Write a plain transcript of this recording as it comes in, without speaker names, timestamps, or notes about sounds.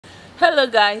Hello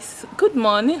guys, good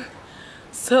morning.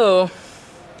 So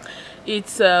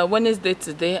it's Wednesday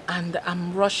today and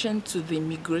I'm rushing to the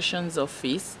immigration's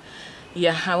office.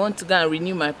 Yeah, I want to go and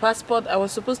renew my passport. I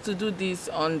was supposed to do this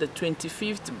on the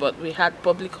 25th, but we had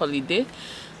public holiday,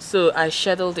 so I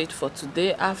scheduled it for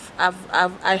today. I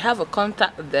have a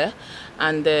contact there,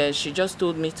 and she just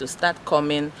told me to start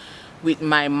coming with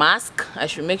my mask. I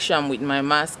should make sure I'm with my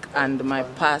mask and my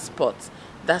passport.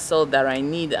 That's all that I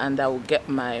need, and I will get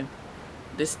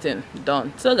this thing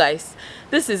done. So guys,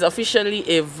 this is officially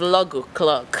a vlog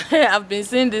o'clock. I've been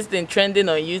seeing this thing trending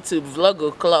on YouTube, vlog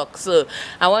o'clock, so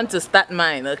I want to start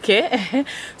mine. Okay.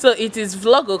 So it is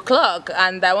vlog o'clock,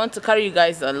 and I want to carry you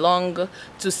guys along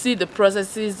to see the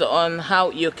processes on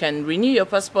how you can renew your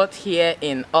passport here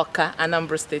in Awka,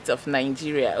 Anambra State of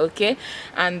Nigeria. Okay,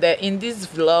 and in this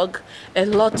vlog, a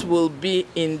lot will be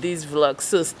in this vlog,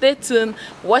 so stay tuned,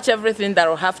 watch everything that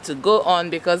will have to go on,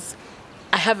 because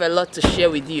I have a lot to share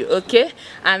with you. Okay,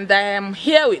 and I am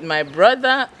here with my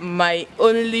brother, my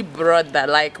only brother,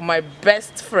 like my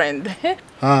best friend.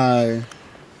 Hi,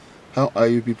 how are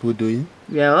you people doing?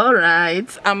 Yeah, all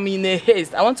right. I'm in a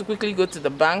haste. I want to quickly go to the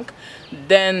bank,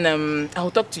 then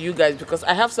I'll talk to you guys, because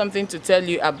I have something to tell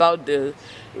you about the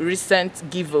recent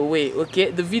giveaway. Okay,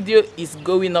 the video is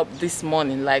going up this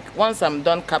morning. Like, once I'm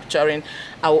done capturing,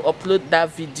 I will upload that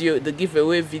video, the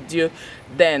giveaway video.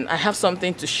 Then I have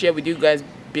something to share with you guys,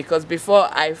 because before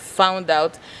I found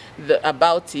out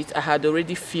about it, I had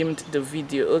already filmed the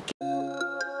video. Okay.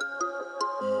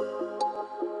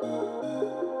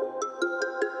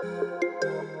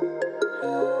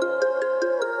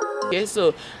 Okay,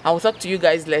 so I will talk to you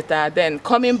guys later. Then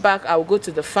coming back, I will go to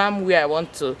the farm where I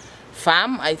want to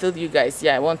farm. I told you guys,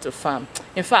 yeah, I want to farm.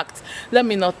 In fact, let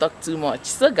me not talk too much.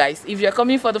 So guys, if you're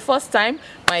coming for the first time,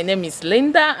 my name is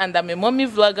Linda and I'm a mommy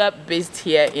vlogger based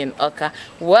here in Awka.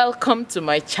 Welcome to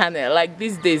my channel. Like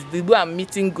these days, I'm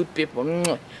meeting good people.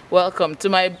 Welcome to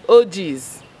my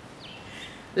OGs.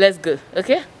 Let's go.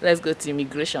 Okay, let's go to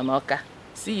immigration Awka.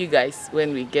 See you guys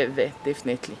when we get there,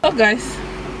 definitely. So guys,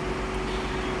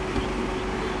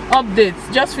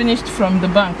 updates just finished from the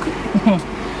bank.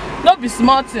 No be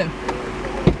smarting.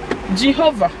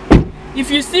 Jehovah, if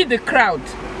you see the crowd,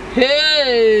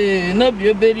 hey, no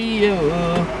be oberi yo.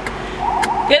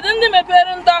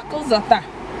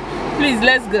 Please,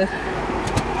 let's go.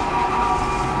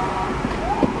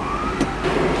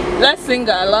 Let's sing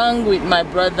along with my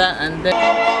brother, and then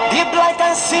deep like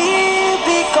I see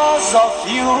because of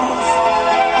you.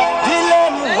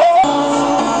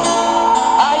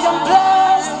 I am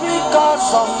blessed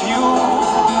because of you.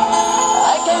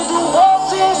 I can do all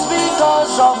things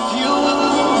because of you.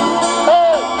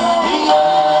 Hey,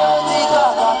 yeah, the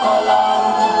Coca-Cola.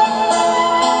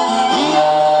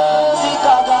 Yeah, the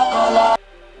Coca-Cola.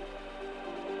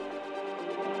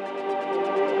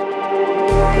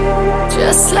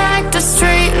 Just like the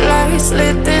street lights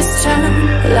lit this town,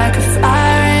 like a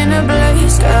fire in a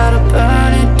blaze, gotta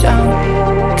burn it down.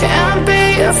 Can't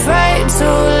be afraid to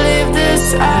leave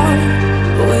this out.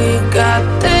 We got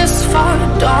this far,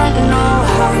 don't know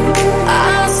how.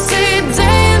 I see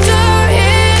danger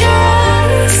in your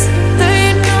eyes.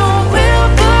 They know we'll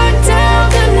burn down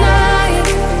the night.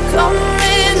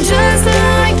 Coming just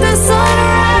like the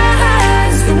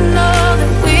sunrise. You know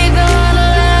that we're gonna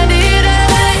light it up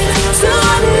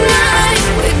tonight.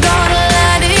 We're gonna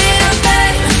light it up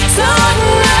tonight.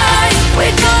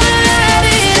 We're gonna light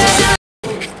it up.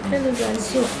 hello guys.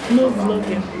 So no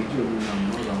vlogging.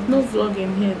 No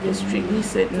vlogging here. They strictly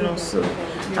said no, so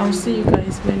I'll see you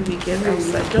guys when we get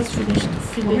outside. Just finished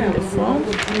filling the form,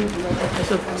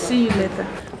 so see you later.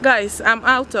 Guys, I'm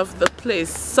out of the place.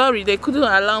 Sorry, they couldn't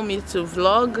allow me to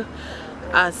vlog,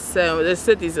 as they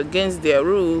said it's against their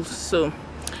rules. So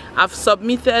I've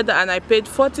submitted and I paid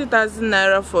 40,000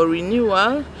 naira for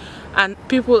renewal, and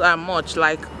people are much.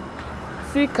 Like,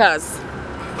 see cars,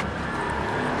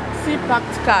 see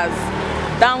packed cars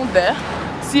down there.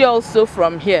 See also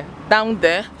from here down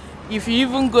there. If you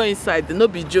even go inside, no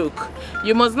be joke,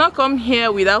 you must not come here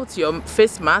without your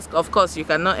face mask. Of course, you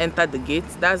cannot enter the gate.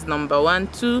 That's number one.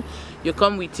 Two, you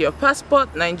come with your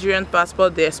passport, Nigerian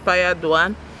passport, the expired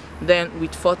one, then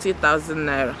with 40,000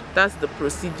 naira. That's the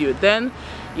procedure. Then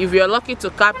if you're lucky to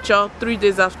capture, 3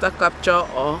 days after capture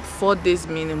or 4 days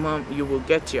minimum, you will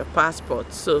get your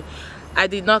passport. So I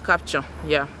did not capture,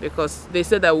 yeah, because they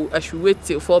said I should wait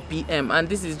till 4 p.m. and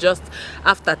this is just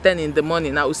after 10 in the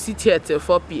morning. I will sit here till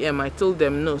 4 p.m. I told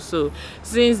them no. So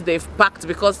since they've packed,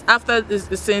 because after this,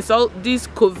 since all this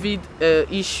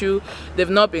COVID issue, they've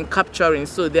not been capturing,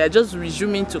 so they are just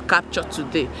resuming to capture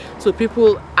today. So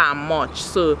people are much.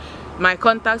 So my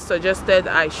contact suggested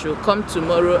I should come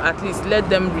tomorrow, at least let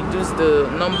them reduce the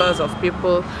numbers of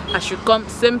people. I should come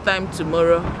same time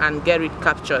tomorrow and get it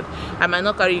captured. I might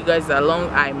not carry you guys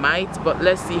along, I might, but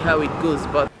let's see how it goes.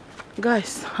 But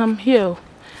guys, I'm here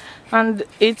and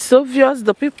it's obvious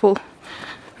the people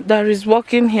that is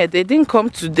working here, they didn't come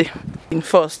today. In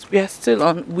first, we are still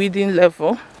on weeding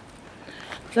level.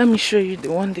 Let me show you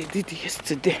the one they did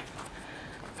yesterday.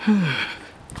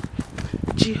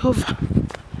 Jehovah,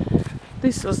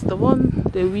 this was the one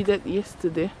they weeded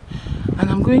yesterday, and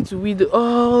I'm going to weed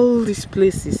all these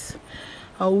places.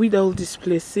 I'll weed all these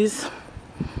places,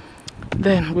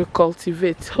 then we'll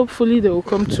cultivate. Hopefully they will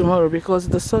come tomorrow because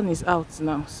the sun is out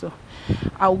now, so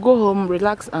I'll go home,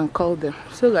 relax and call them.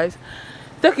 So guys,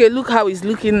 take a look how it's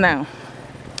looking now.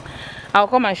 I'll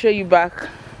come and show you back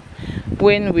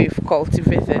when we've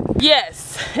cultivated.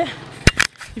 Yes.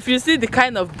 If you see the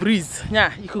kind of breeze,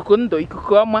 yeah,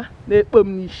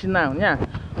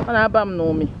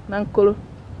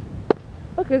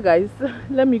 okay guys,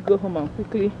 let me go home and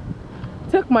quickly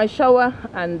take my shower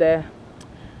and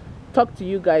talk to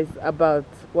you guys about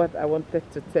what I wanted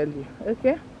to tell you.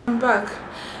 Okay, I'm back.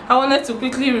 I wanted to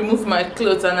quickly remove my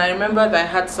clothes and I remembered I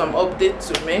had some update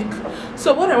to make.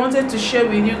 So what I wanted to share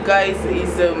with you guys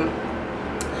is a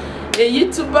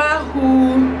YouTuber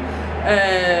who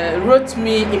wrote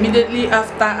me immediately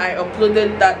after I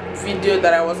uploaded that video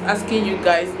that I was asking you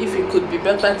guys if it could be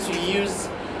better to use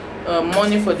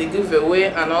money for the giveaway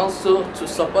and also to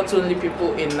support only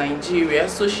people in Nigeria.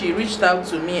 So she reached out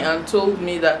to me and told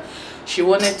me that she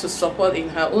wanted to support in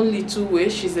her only two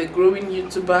ways. She's a growing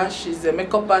YouTuber, she's a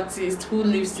makeup artist who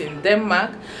lives in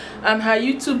Denmark, and her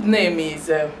YouTube name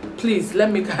is please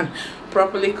let me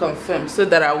properly confirm so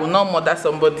that I will not murder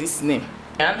somebody's name.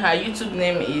 And her YouTube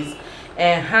name is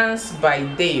Enhanced by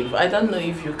Dave. I don't know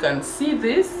if you can see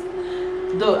this,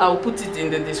 though I'll put it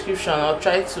in the description. I'll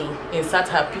try to insert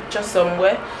her picture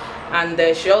somewhere. And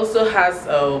she also has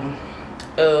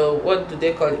what do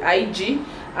they call it, IG,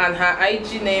 and her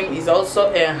IG name is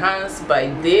also Enhanced by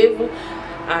Dave,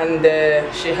 and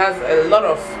she has a lot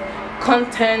of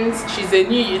content. She's a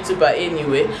new YouTuber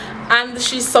anyway, and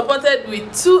she's supported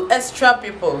with 2 extra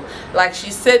people. Like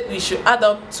she said, we should add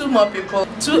up 2 more people,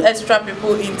 2 extra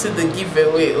people into the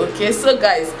giveaway. Okay, so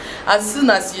guys, as soon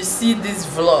as you see this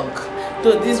vlog,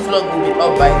 so this vlog will be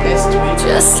up by next week.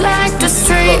 Just like the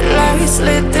street lights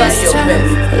lit this town,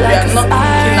 we are not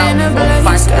looking out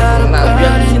for 5 people now, we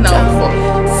are looking out for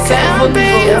 7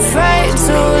 be afraid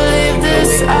to leave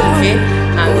this out. Okay,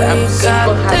 and I'm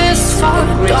super happy, super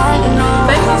grateful.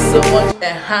 Thank you so much,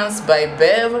 Enhanced by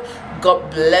Bev.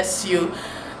 God bless you.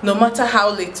 No matter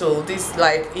how little this,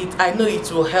 like it, I know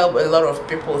it will help a lot of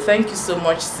people. Thank you so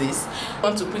much, sis. I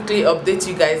want to quickly update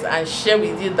you guys and share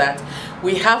with you that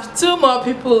we have 2 more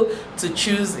people to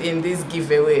choose in this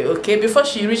giveaway. Okay, before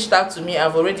she reached out to me,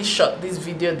 I've already shot this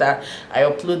video that I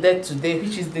uploaded today,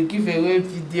 which is the giveaway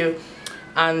video,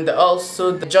 and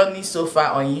also the journey so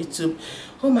far on YouTube.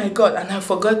 Oh my god, and I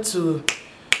forgot to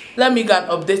let me go and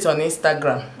update on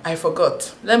Instagram. I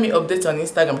forgot. Let me update on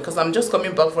Instagram because I'm just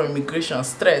coming back from immigration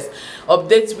stress.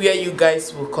 Update where you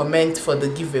guys will comment for the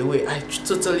giveaway. I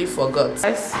totally forgot.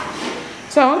 Guys,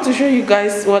 so I want to show you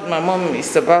guys what my mom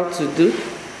is about to do.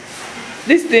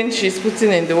 This thing she's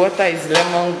putting in the water is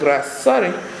lemongrass.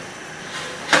 Sorry,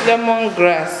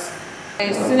 lemongrass.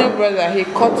 My senior brother, he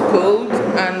caught cold,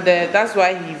 and that's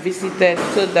why he visited,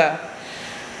 so that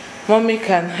mommy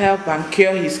can help and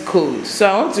cure his cold. So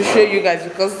I want to show you guys,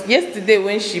 because yesterday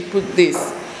when she put this,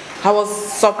 I was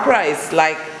surprised,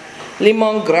 like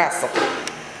lemongrass.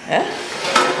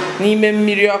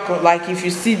 Like if you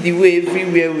see the way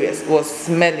everywhere was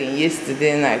smelling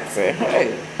yesterday night.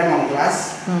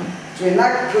 Lemongrass to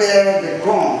not clear the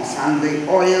gums and the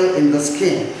oil in the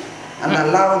skin and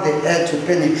allow the air to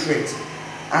penetrate.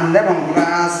 And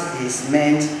lemongrass is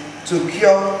meant to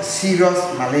cure serious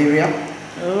malaria,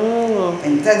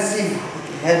 intensive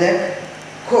headache,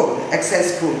 cold,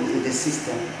 excess cold in the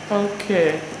system.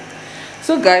 Okay.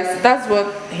 So guys, that's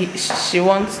what she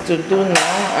wants to do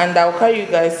now, and I'll carry you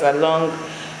guys along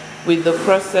with the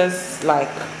process,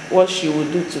 like what she will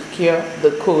do to cure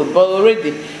the cold. But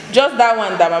already, just that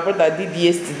one that my brother did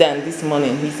yesterday and this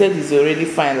morning, he said he's already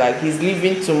fine, like he's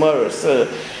leaving tomorrow. So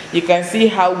you can see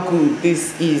how good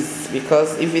this is,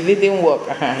 because if it didn't work,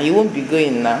 he won't be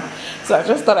going now. So I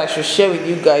just thought I should share with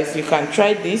you guys. You can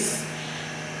try this,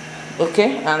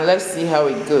 okay, and let's see how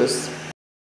it goes.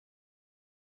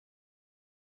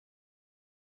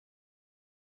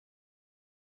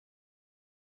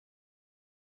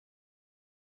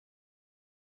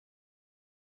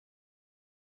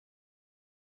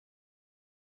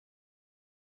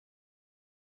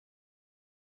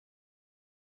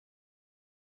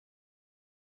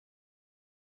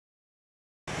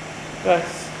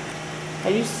 Guys, are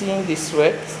you seeing the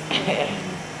sweat?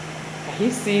 Are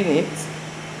you seeing it?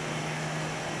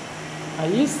 Are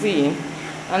you seeing?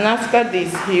 And after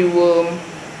this, he will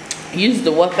use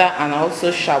the water and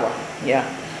also shower.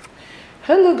 Yeah.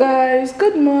 Hello guys,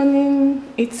 good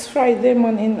morning. It's Friday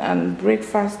morning and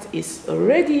breakfast is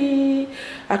ready.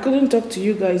 I couldn't talk to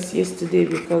you guys yesterday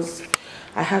because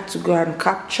I had to go and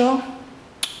capture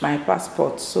my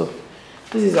passport. So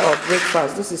this is our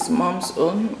breakfast. This is mom's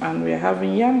own, and we're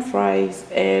having yam fries,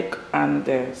 egg, and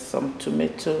some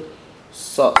tomato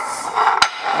sauce.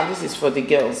 And this is for the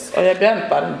girls. Oh yeah,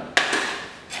 pardon.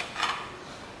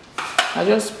 I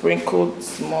just sprinkled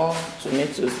small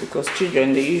tomatoes because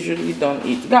children, they usually don't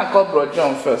eat. Go and call Bro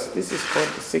John first. This is for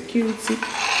the security,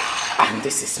 and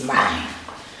this is mine.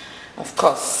 Of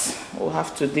course, we'll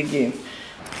have to dig in.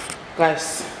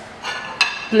 Guys,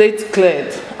 plate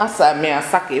cleared.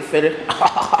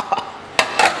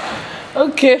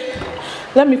 Okay,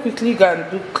 let me quickly go and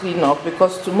do clean up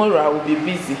because tomorrow I will be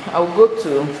busy. I will go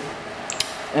to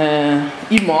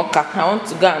Imoka. I want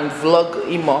to go and vlog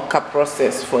Imoka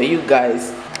process for you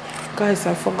guys. Guys,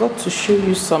 I forgot to show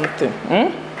you something.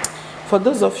 For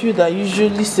those of you that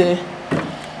usually say,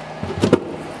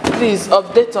 please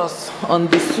update us on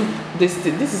the soup. This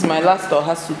is my last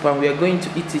Oha soup and we are going to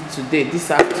eat it today, this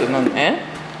afternoon.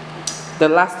 The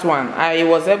last one. I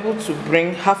was able to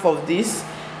bring half of this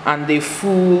and the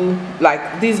full,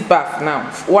 like this bath now,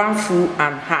 one full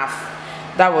and half.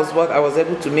 That was what I was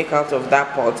able to make out of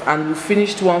that pot, and we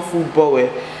finished one full bowl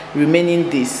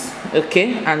remaining this.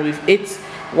 Okay, and we've ate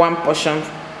one portion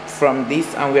from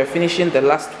this and we are finishing the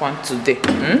last one today.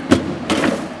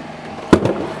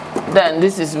 Then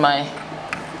this is my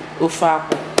ufa.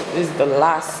 This is the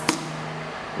last,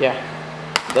 yeah,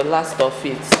 the last of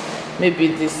it. Maybe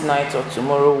this night or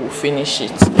tomorrow we'll finish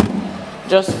it.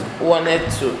 Just wanted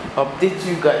to update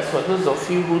you guys for those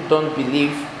of you who don't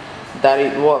believe that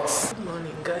it works. Good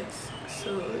morning guys.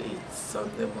 So it's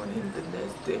Sunday morning, the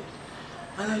next day,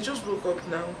 and I just woke up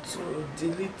now to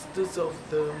delete those of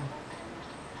the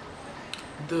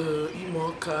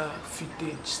Imoka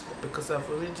footage because I've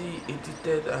already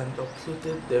edited and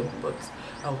uploaded them, but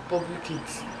I'll publish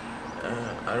it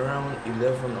around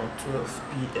 11 or 12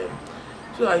 p.m.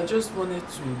 So I just wanted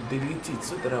to delete it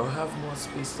so that I'll have more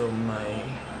space on my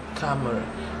camera,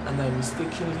 and I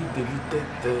mistakenly deleted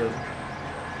the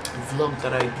vlog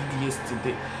that I did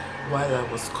yesterday while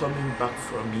I was coming back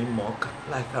from Imoka.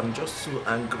 Like, I'm just so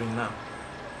angry now.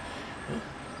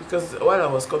 Because while I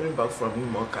was coming back from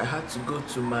Imoka, I had to go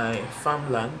to my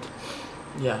farmland,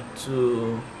 yeah,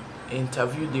 to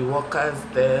interview the workers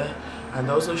there, and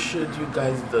I also showed you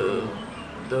guys the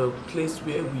place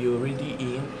where we already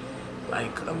in.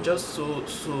 Like, I'm just so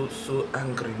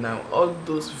angry now. All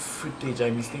those footage, I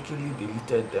mistakenly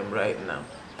deleted them right now.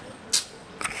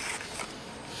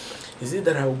 Is it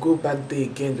that I will go back there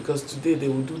again because today they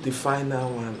will do the final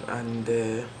one and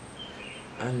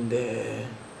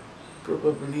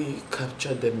probably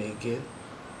capture them again.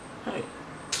 Hi.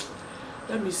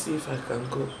 Let me see if I can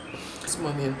go. This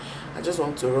morning I just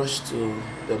want to rush to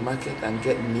the market and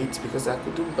get meat because I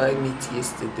couldn't buy meat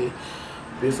yesterday.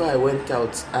 Before I went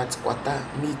out at Kwata,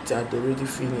 meat had already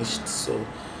finished, so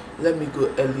let me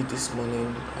go early this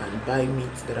morning and buy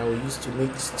meat that I will use to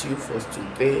make stew for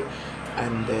today,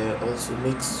 and also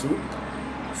make soup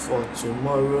for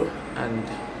tomorrow, and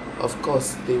of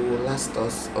course they will last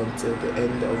us until the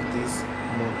end of this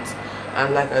month.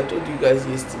 And like I told you guys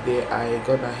yesterday, I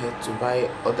got ahead to buy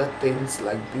other things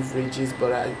like beverages,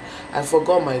 but I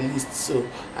forgot my list, so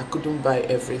I couldn't buy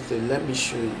everything. Let me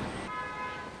show you.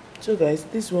 So guys,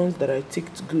 these ones that I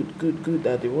ticked good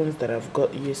are the ones that I've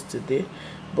got yesterday,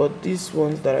 but these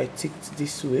ones that I ticked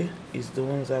this way is the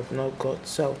ones I've not got,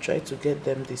 so I'll try to get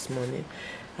them this morning.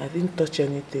 I didn't touch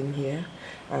anything here,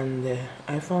 and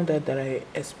I found out that I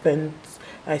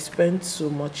spent so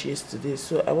much yesterday,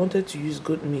 so I wanted to use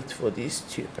goat meat for this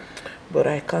stew, but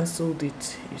I cancelled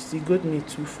it. You see, goat meat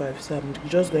 2.5, so I'm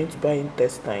just going to buy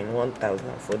intestine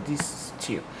 1,000 for this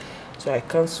stew. So I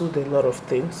cancelled a lot of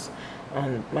things,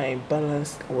 and my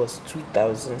balance was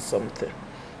 2,000 something.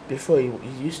 Before it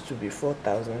used to be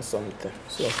 4,000 something.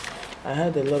 So I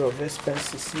had a lot of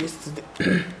expenses yesterday.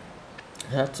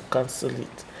 I had to cancel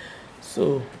it.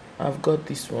 So I've got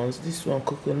these ones. This one,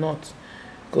 coconut,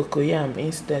 cocoyam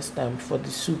intestine for the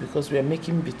soup because we are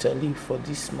making bitter leaf for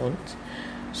this month.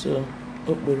 So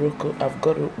okporoko, I've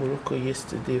got okporoko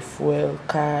yesterday, fuel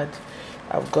card,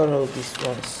 I've got all these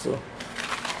ones. So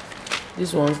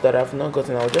these ones that I've not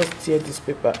gotten, I'll just tear this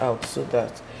paper out so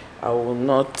that I will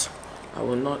not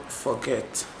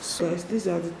forget. So guys, these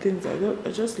are the things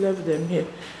I just left them here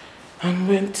and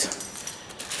went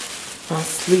and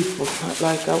sleep.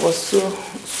 Like I was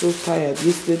so tired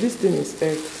yesterday. This thing is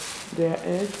eggs. They are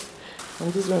eggs,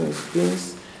 and this one is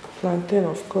beans. Plantain,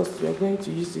 of course, we are going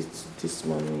to use it this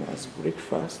morning as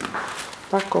breakfast.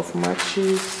 Pack of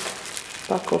matches,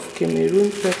 pack of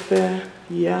Cameroon pepper,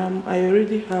 yam. I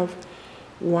already have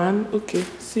one. Okay,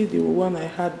 see the one I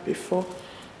had before,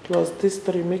 plus these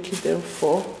three, making them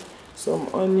 4. Some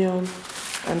onion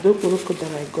and the okporoko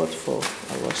that I got for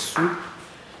our soup.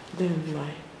 Then my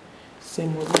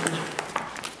semolina,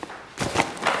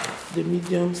 the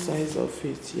medium size of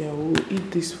it. Yeah, we'll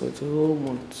eat this for the whole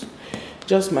month.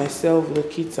 Just myself, the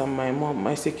kids, and my mom.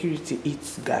 My security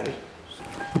eats gari.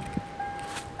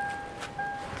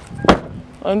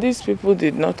 And these people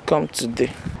did not come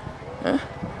today. Huh?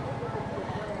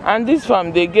 And this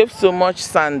farm, they gave so much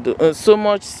sand, so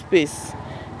much space.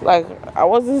 Like, I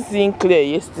wasn't seeing clear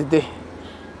yesterday.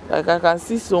 Like, I can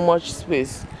see so much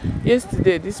space.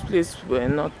 Yesterday, this place were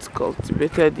not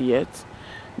cultivated yet.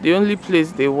 The only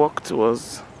place they walked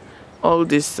was all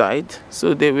this side,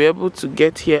 so they were able to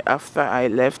get here after I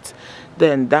left.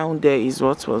 Then down there is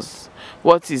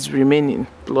what is remaining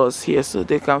plus here, so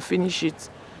they can finish it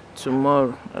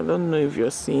tomorrow. I don't know if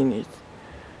you're seeing it.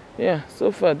 Yeah,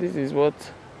 so far this is what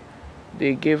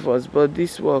they gave us, but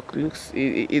this work looks,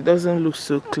 it doesn't look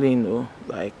so clean. Oh,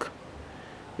 like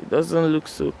it doesn't look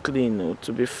so clean. Oh,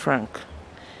 to be frank,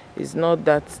 it's not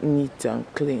that neat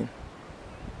and clean.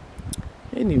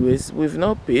 Anyways, we've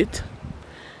not paid.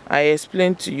 I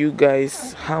explained to you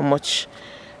guys how much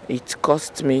it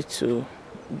cost me to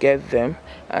get them,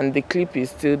 and the clip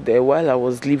is still there. While I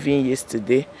was leaving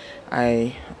yesterday,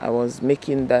 I was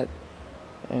making that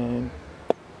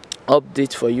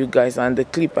update for you guys, and the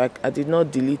clip I did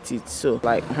not delete it, so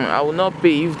like I will not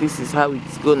pay if this is how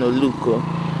it's gonna look.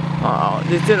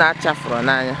 The thing I for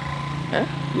Nanya.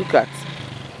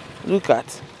 Look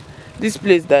at this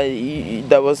place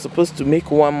that was supposed to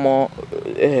make one more,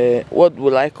 what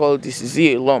will I call this? Is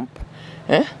it a lump?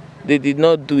 They did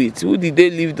not do it. Who did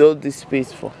they leave all this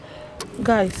space for?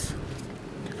 Guys,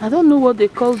 I don't know what they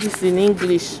call this in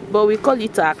English, but we call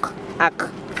it ack.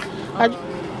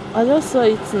 I just saw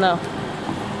it now.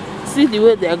 See the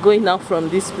way they are going out from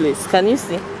this place. Can you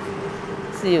see?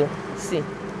 See.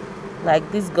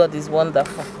 Like, this God is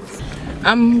wonderful.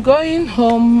 I'm going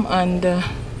home, and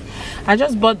I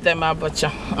just bought them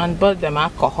abacha and bought them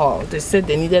alcohol. They said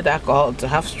they needed alcohol to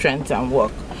have strength and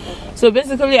work. So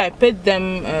basically I paid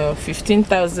them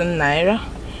 15,000 naira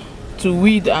to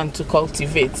weed and to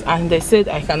cultivate, and they said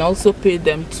I can also pay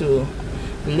them to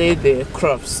lay the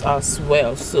crops as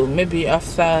well. So maybe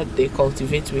after they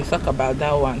cultivate, we'll talk about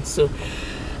that one. So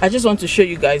I just want to show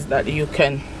you guys that you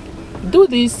can do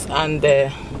this and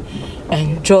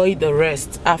enjoy the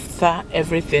rest after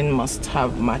everything must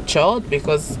have matured,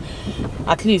 because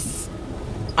at least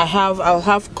I'll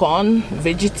have corn,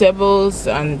 vegetables,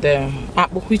 and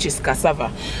apple, which is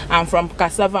cassava, and from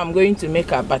cassava I'm going to make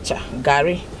abacha,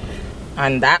 gari,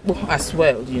 and apple as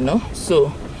well, you know.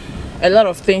 So a lot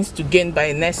of things to gain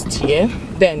by next year.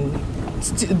 Then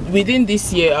within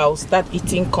this year I'll start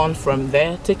eating corn from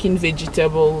there, taking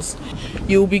vegetables.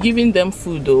 You'll be giving them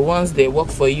food though once they work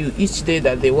for you. Each day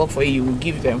that they work for you, you will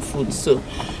give them food. So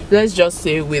let's just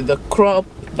say with the crop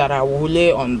that I will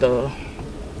lay on the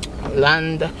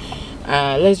land,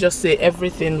 let's just say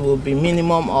everything will be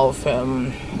minimum of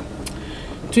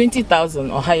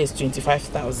 20,000 or highest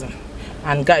 25,000.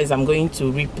 And guys, I'm going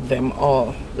to reap them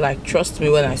all. Like, trust me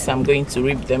when I say I'm going to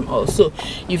reap them all. So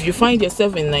if you find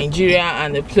yourself in Nigeria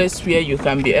and a place where you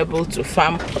can be able to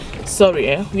farm,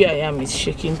 sorry, where I am is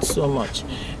shaking so much,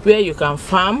 where you can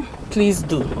farm, please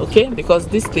do, okay? Because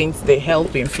these things, they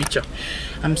help in future.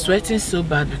 I'm sweating so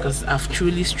bad because I've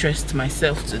truly stressed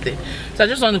myself today. So I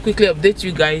just want to quickly update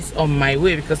you guys on my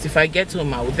way, because if I get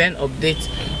home, I will then update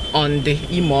on the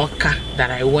Imoka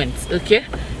that I went, okay?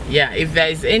 Yeah, if there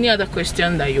is any other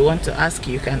question that you want to ask,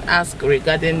 you can ask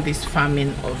regarding this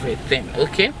farming of a thing,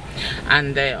 okay?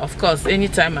 And of course,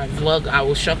 anytime I vlog, I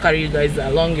will sure carry you guys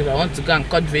along. If I want to go and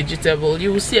cut vegetable,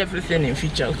 you will see everything in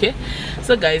future, okay?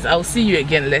 So guys, I'll see you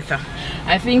again later.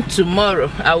 I think tomorrow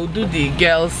I will do the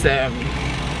girls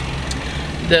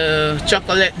the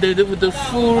chocolate, the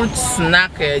food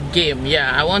snack game.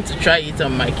 Yeah, I want to try it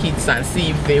on my kids and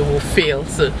see if they will fail.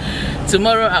 So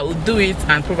tomorrow I will do it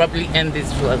and probably end this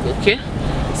vlog, okay?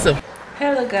 So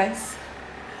hello guys,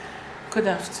 good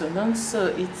afternoon. So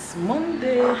it's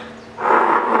Monday.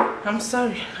 I'm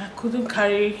sorry I couldn't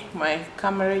carry my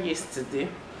camera yesterday.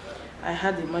 I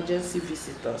had emergency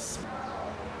visitors.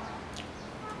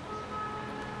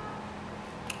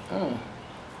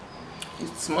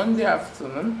 It's Monday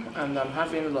afternoon and I'm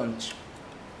having lunch.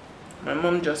 My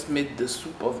mom just made the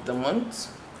soup of the month.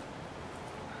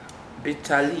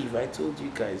 Bitter leaf, I told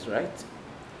you guys, right?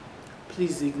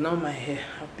 Please ignore my hair.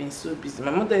 I've been so busy.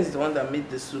 My mother is the one that made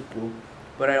the soup,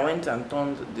 but I went and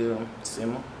turned the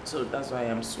semo, so that's why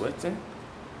I'm sweating.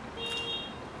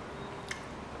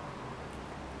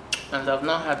 And I've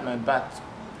not had my bath.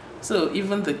 So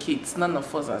even the kids, none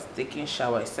of us has taken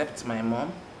shower except my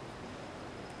mom.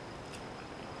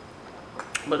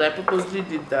 But I purposely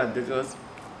did that because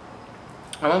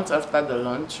I want after the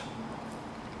lunch,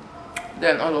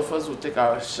 then all of us will take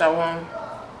our shower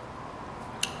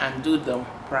and do the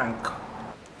prank.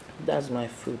 That's my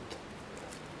food.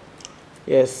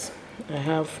 Yes, I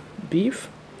have beef,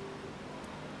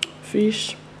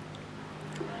 fish,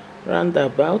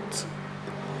 roundabout,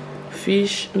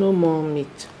 fish, no more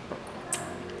meat.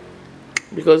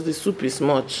 Because the soup is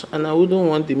much and I wouldn't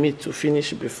want the meat to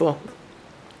finish before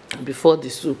the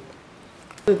soup.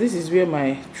 So this is where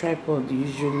my tripod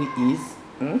usually is.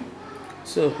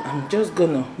 So I'm just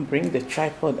gonna bring the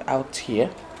tripod out here.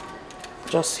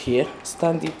 Just here,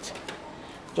 stand it.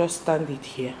 Just stand it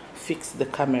here. Fix the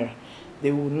camera.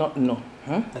 They will not know.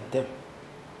 At them.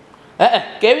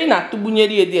 Kevin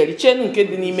atubunyeri edi chenu nke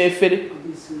dị n'ime efere.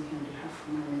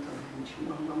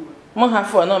 Mo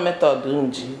have no method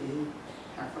nji.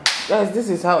 Guys, this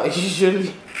is how I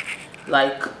usually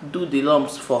like do the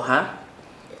lumps for her,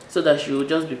 so that she will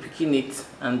just be picking it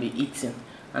and be eating.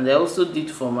 And I also did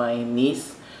for my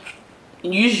niece.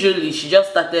 Usually she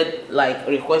just started like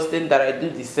requesting that I do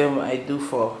the same I do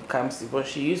for Kamsi, but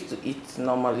she used to eat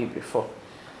normally before.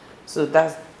 So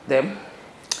that's them.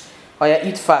 Oh yeah,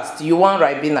 eat fast. You want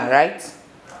Ribena, right?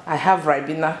 I have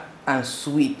Ribena and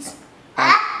sweet.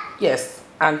 And, yes,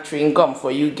 and chewing gum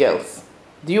for you girls.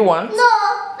 Do you want? No,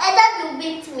 my dad will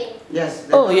beat me. Yes.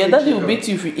 Oh, your daddy will beat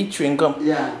you if you eat chewing gum.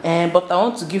 Yeah. But I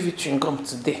want to give you chewing gum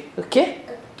today, okay?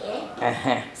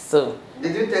 Okay. So.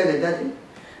 Did you tell the daddy?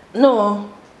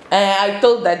 No. I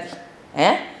told daddy.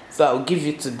 So I'll give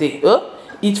you today. Oh,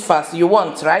 eat fast. You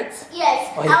want, right?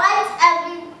 Yes. Oh, I want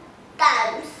every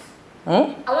time.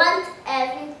 Hmm? I want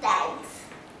every time.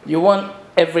 You want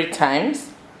every time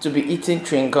to be eating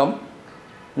chewing gum?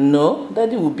 No,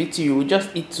 daddy will beat you. You will just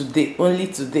eat today, only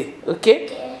today, okay?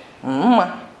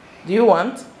 Okay. Do you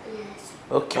want? Yes.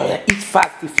 Okay, eat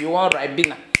fast if you want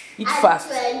Ribena. Eat fast.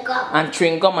 Chewing gum. And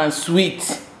chewing gum and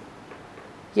sweet.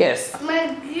 Yes.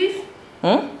 My teeth.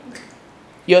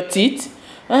 Your teeth?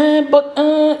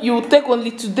 But you will take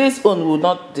only today's own, will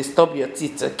not disturb your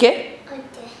teeth, okay?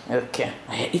 Okay.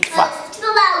 Okay. Eat fast. So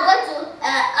I'll go to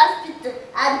hospital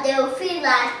and they will feel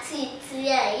my teeth.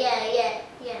 Yeah.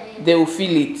 They will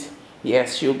feel it.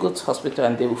 Yes, she'll go to hospital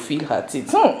and they will feel her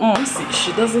teeth. See,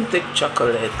 she doesn't take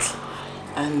chocolate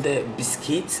and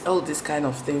biscuits, all these kind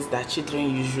of things that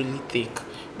children usually take.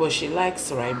 But she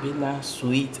likes Ribena,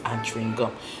 sweet, and chewing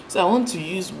gum. So I want to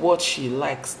use what she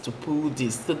likes to pull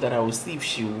this so that I will see if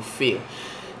she will fail.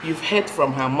 You've heard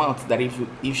from her mouth that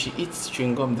if she eats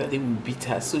chewing gum, that it will beat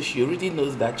her. So she already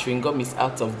knows that chewing gum is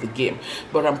out of the game.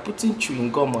 But I'm putting chewing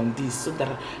gum on this so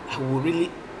that I will really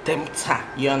tempt her.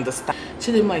 You understand?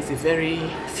 Chidema is a very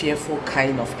fearful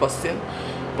kind of person,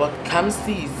 but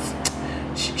Kamsi is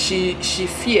she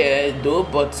feared though,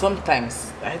 but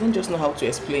sometimes I don't just know how to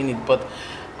explain it, but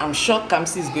I'm sure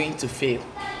Kamsi is going to fail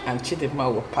and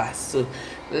Chidema will pass. So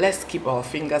let's keep our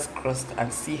fingers crossed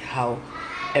and see how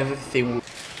everything will.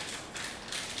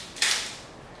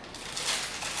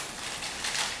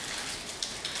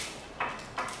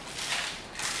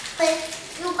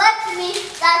 You got me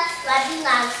that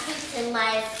Ribena and sweet in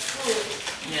my school.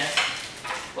 Yes.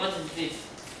 What is this?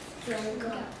 Chewing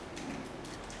gum.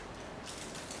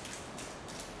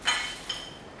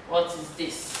 What is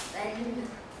this? Ribena.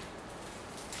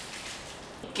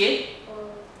 Okay.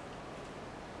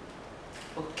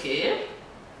 Okay.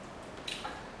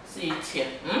 See it here.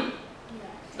 Yes.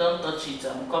 Don't touch it.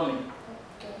 I'm coming.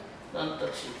 Okay. Don't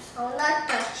touch it. I will not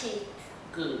touch it.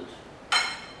 Good.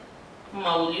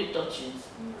 Mama, will you touch it?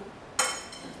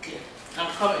 Okay.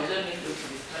 I'm coming. Let me go to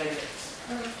the toilet.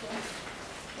 Okay.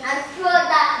 And throw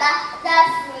that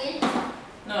sweet.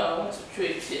 No, I want to throw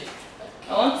it here.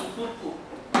 I want to poo-poo.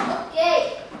 Okay.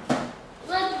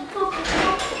 Let me put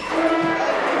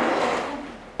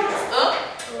Oh?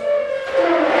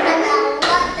 and I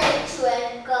want the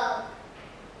chewing gum.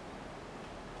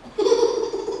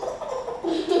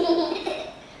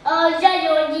 Oh,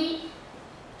 Jayodi.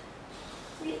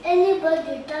 If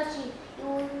anybody touch it, you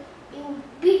will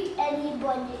beat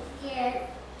anybody. Yes.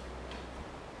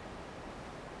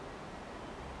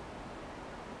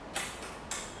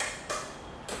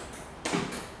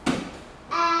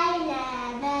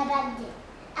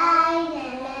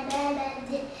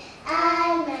 I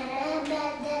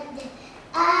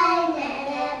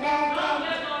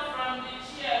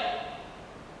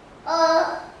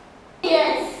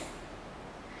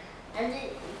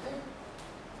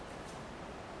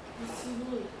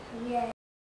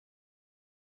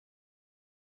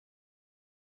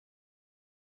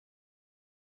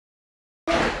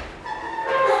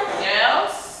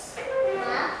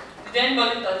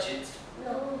anybody touch it?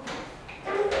 No.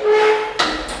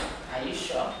 Are you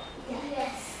sure?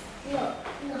 Yes. No.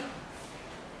 No.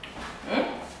 Hmm?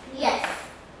 Yes.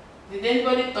 Did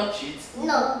anybody touch it?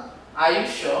 No. Are you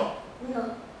sure?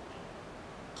 No.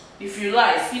 If you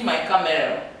lie, see my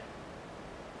camera.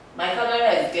 My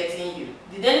camera is getting you.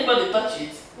 Did anybody touch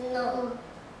it? No.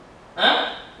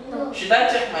 Huh? No. Should I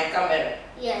check my camera?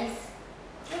 Yes.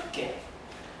 Okay.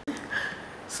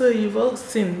 So you've all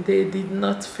seen they did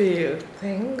not fail.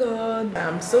 Thank God.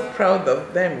 I'm so proud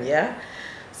of them, yeah?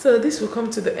 So this will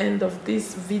come to the end of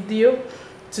this video.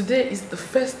 Today is the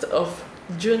 1st of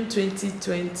June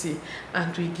 2020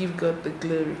 and we give God the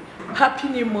glory. Happy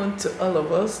new month to all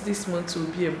of us. This month will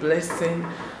be a blessing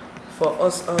for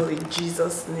us all in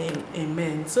Jesus' name.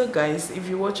 Amen. So guys, if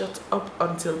you watch it up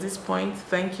until this point,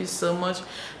 thank you so much.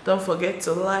 Don't forget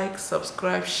to like,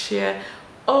 subscribe, share,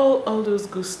 all those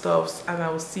good stuffs, and I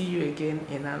will see you again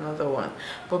in another one.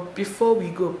 But before we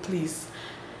go, please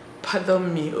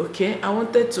pardon me, okay? I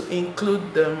wanted to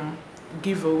include the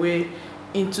giveaway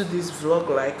into this vlog,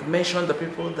 like mention the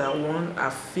people that won.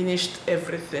 I've finished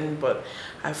everything, but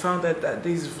I found out that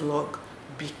this vlog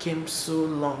became so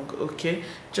long, okay?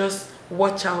 Just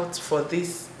watch out for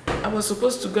this. I was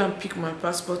supposed to go and pick my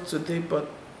passport today, but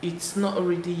it's not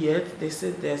ready yet. They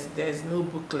said there's no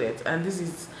booklet, and this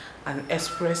is an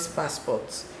express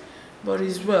passport, but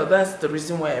as well, that's the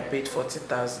reason why I paid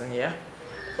 40,000. yeah.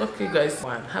 Okay guys,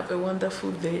 have a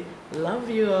wonderful day. Love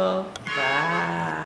you all. Bye.